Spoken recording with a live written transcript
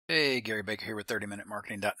Hey, Gary Baker here with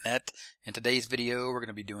 30minutemarketing.net. In today's video, we're going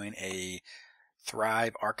to be doing a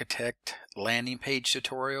Thrive Architect landing page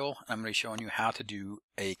tutorial. I'm going to be showing you how to do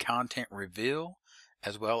a content reveal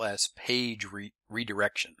as well as page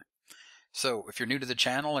redirection. So if you're new to the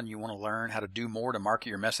channel and you want to learn how to do more to market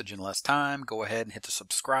your message in less time, go ahead and hit the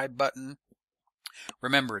subscribe button.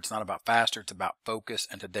 Remember, it's not about faster, it's about focus,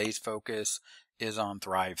 and today's focus is on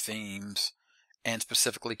Thrive themes and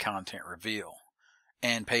specifically content reveal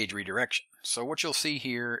and page redirection. So what you'll see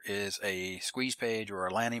here is a squeeze page or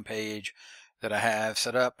a landing page that I have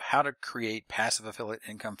set up how to create passive affiliate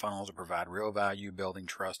income funnels to provide real value, building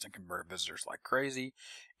trust, and convert visitors like crazy.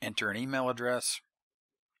 Enter an email address.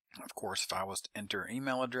 Of course, if I was to enter an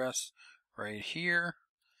email address right here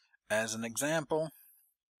as an example,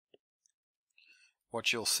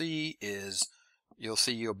 what you'll see is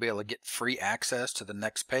you'll be able to get free access to the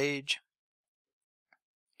next page.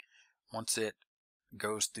 Once it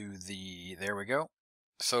goes through there we go.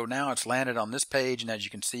 So now it's landed on this page, and as you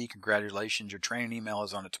can see, congratulations, your training email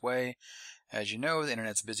is on its way. As you know, the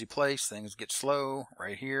internet's a busy place, things get slow.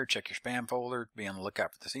 Right here, check your spam folder, be on the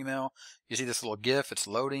lookout for this email. You see this little GIF, it's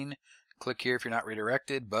loading. Click here if you're not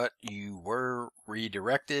redirected, but you were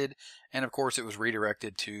redirected, and of course it was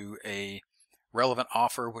redirected to a relevant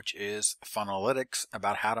offer, which is Funnelytics,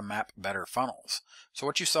 about how to map better funnels. So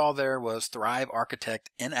what you saw there was Thrive Architect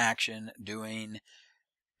in action doing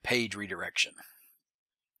page redirection.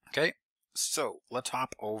 Okay, so let's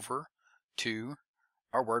hop over to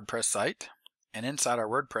our WordPress site, and inside our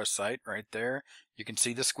WordPress site right there you can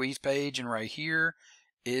see the squeeze page, and right here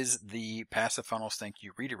is the passive funnels thank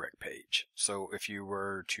you redirect page. So if you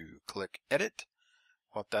were to click edit,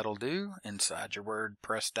 what that'll do inside your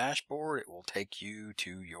WordPress dashboard, it will take you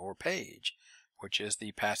to your page, which is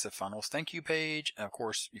the passive funnels thank you page. And of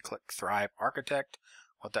course you click Thrive Architect.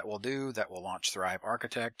 What that will do, that will launch Thrive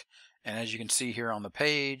Architect. And as you can see here on the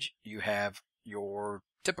page, you have your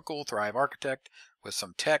typical Thrive Architect with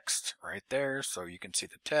some text right there. So you can see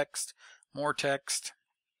the text, more text,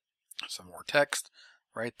 some more text.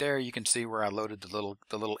 Right there you can see where I loaded the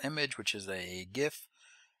little image, which is a GIF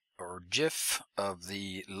or GIF of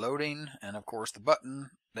the loading, and of course the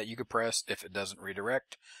button that you could press if it doesn't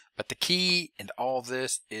redirect. But the key in all of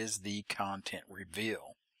this is the content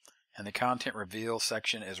reveal. And the content reveal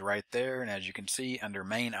section is right there, and as you can see under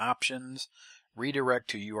main options, redirect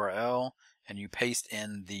to URL, and you paste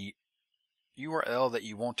in the URL that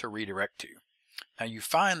you want to redirect to. Now you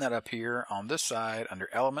find that up here on this side under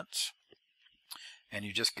elements, and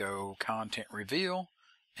you just go content reveal,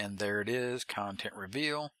 and there it is, content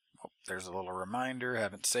reveal. Oh, there's a little reminder,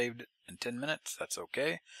 haven't saved it in 10 minutes, that's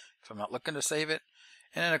okay, so I'm not looking to save it.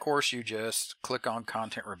 And then of course you just click on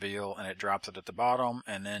content reveal and it drops it at the bottom,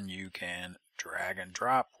 and then you can drag and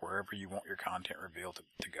drop wherever you want your content reveal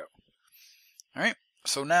to go. Alright,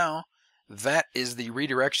 so now that is the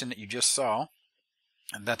redirection that you just saw,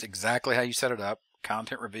 and that's exactly how you set it up.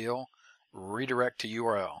 Content reveal, redirect to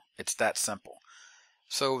URL. It's that simple.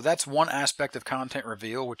 So that's one aspect of content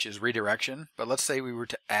reveal, which is redirection. But let's say we were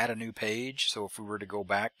to add a new page. So if we were to go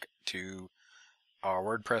back to our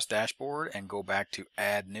WordPress dashboard and go back to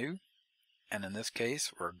add new, and in this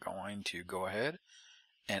case we're going to go ahead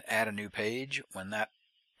and add a new page. When that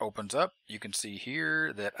opens up, you can see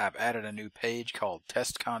here that I've added a new page called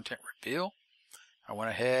test content reveal. I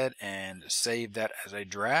went ahead and saved that as a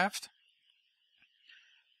draft.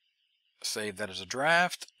 Save that as a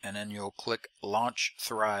draft, and then you'll click launch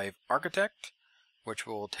Thrive Architect, which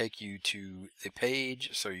will take you to the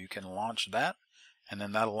page so you can launch that. And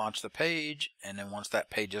then that'll launch the page, and then once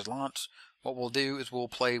that page is launched, what we'll do is we'll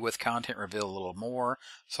play with content reveal a little more.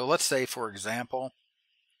 So let's say, for example,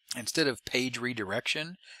 instead of page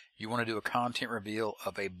redirection, you want to do a content reveal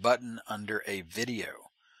of a button under a video.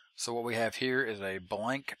 So what we have here is a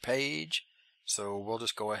blank page, so we'll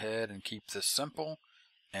just go ahead and keep this simple,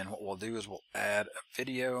 and what we'll do is we'll add a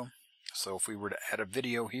video. So if we were to add a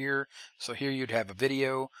video here, so here you'd have a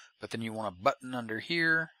video, but then you want a button under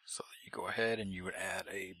here, so you go ahead and you would add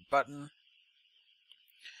a button,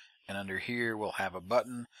 and under here we'll have a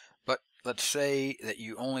button. But let's say that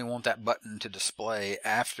you only want that button to display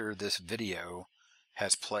after this video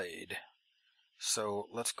has played. So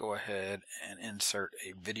let's go ahead and insert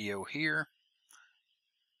a video here.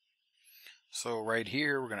 So right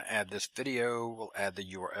here we're going to add this video, we'll add the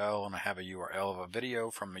URL, and I have a URL of a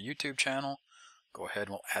video from a YouTube channel. Go ahead and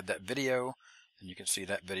we'll add that video, and you can see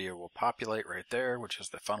that video will populate right there, which is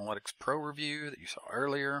the Funnelytics Pro review that you saw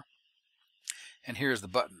earlier. And here's the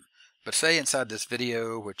button. But say inside this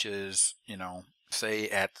video, which is, say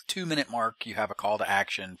at the 2-minute mark, you have a call to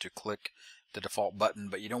action to click the default button,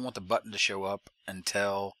 but you don't want the button to show up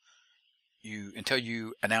until until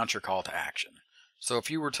you announce your call to action. So if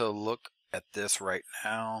you were to look at this right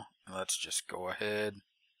now, let's just go ahead.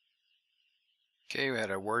 Okay, we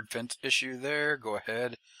had a word fence issue there. Go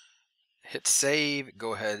ahead, hit save.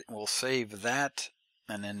 Go ahead, we'll save that.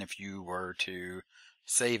 And then if you were to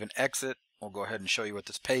save and exit, we'll go ahead and show you what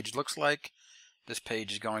this page looks like. This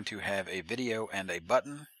page is going to have a video and a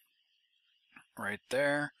button right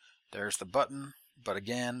there. There's the button. But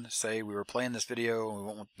again, say we were playing this video and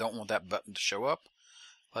we don't want that button to show up.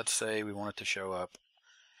 Let's say we want it to show up.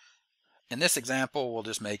 In this example, we'll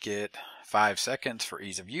just make it 5 seconds for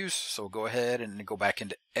ease of use. So we'll go ahead and go back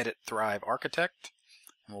into Edit Thrive Architect.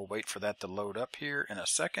 And we'll wait for that to load up here in a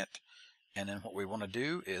second. And then what we want to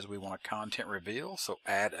do is we want a content reveal. So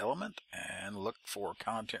add element and look for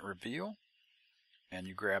content reveal. And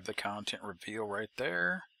you grab the content reveal right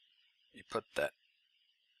there. You put that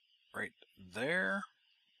right there.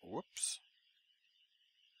 Whoops.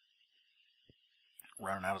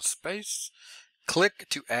 Running out of space. Click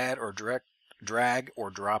to add or drag or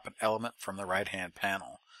drop an element from the right hand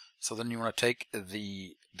panel. So then you want to take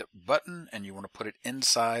the button and you want to put it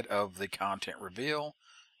inside of the content reveal.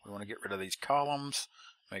 We want to get rid of these columns.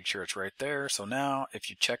 Make sure it's right there. So now if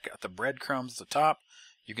you check out the breadcrumbs at the top,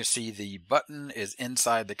 you can see the button is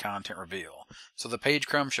inside the content reveal. So the page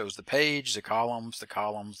crumb shows the page, the columns, the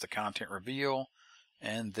content reveal.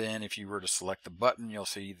 And then if you were to select the button, you'll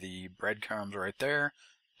see the breadcrumbs right there.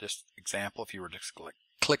 Just example, if you were to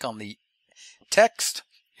click on the text,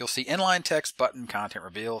 you'll see inline text, button, content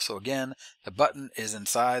reveal. So again, the button is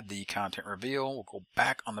inside the content reveal. We'll go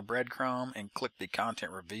back on the breadcrumb and click the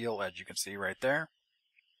content reveal, as you can see right there.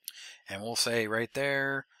 And we'll say right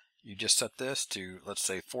there, you just set this to, let's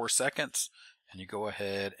say 4 seconds, and you go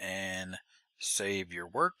ahead and save your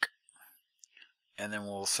work. And then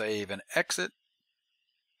we'll save and exit.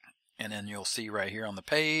 And then you'll see right here on the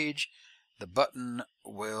page, the button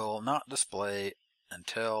will not display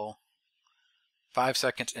until 5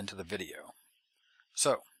 seconds into the video.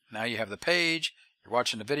 So now you have the page, you're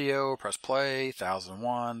watching the video, press play,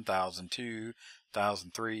 1001, 1002,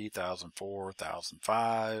 1003, 1004,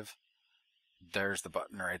 1005. There's the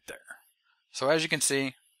button right there. So as you can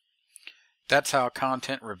see, that's how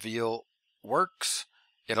content reveal works.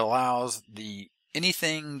 It allows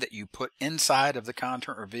anything that you put inside of the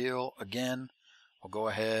content reveal. Again, we'll go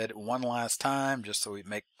ahead one last time just so we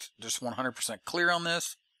make just 100% clear on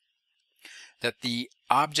this, that the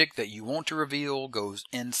object that you want to reveal goes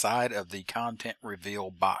inside of the content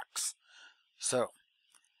reveal box. So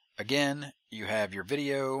again, you have your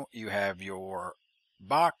video, you have your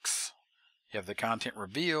box, you have the content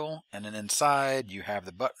reveal, and then inside you have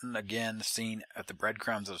the button, again seen at the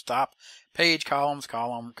breadcrumbs at the top, page, columns,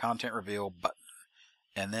 column, content reveal, button.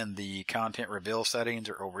 And then the content reveal settings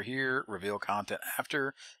are over here, reveal content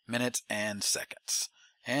after, minutes and seconds.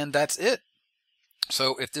 And that's it.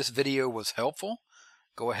 So if this video was helpful,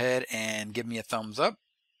 go ahead and give me a thumbs up.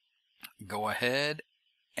 Go ahead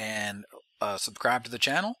and subscribe to the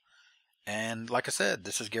channel. And like I said,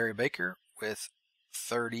 this is Gary Baker with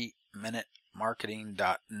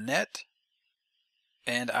 30minutemarketing.net.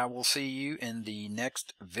 And I will see you in the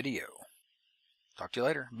next video. Talk to you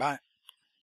later. Bye.